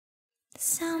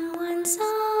Someone's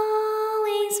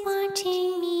always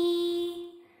watching me.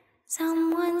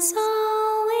 Someone's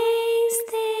always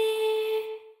there.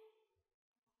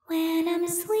 When I'm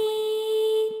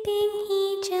sleeping,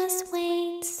 he just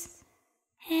waits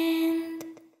and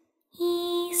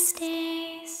he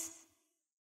stares.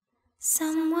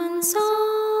 Someone's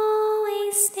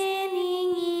always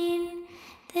standing in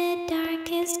the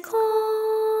darkest corner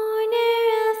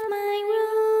of my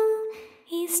room.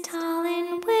 He's tall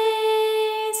and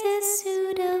wears a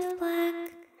suit of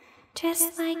black,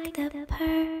 dressed like the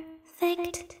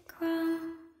perfect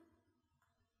groom.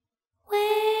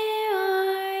 Where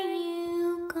are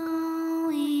you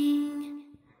going?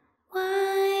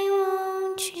 Why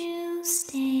won't you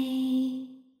stay?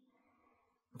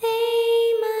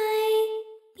 They might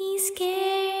be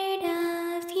scared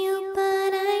of you,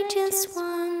 but I just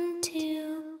want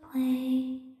to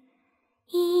play.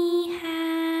 He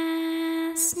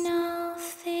has no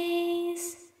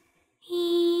face.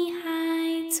 He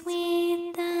hides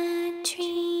with the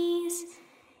trees.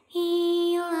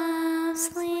 He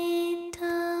loves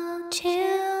little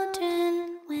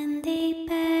children when they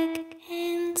beg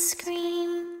and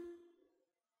scream.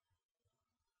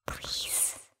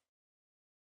 Please.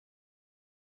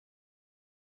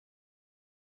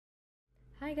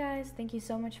 Hi guys, thank you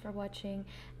so much for watching,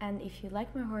 and if you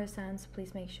like my horror sounds,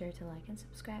 please make sure to like and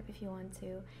subscribe if you want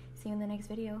to. See you in the next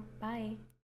video. Bye!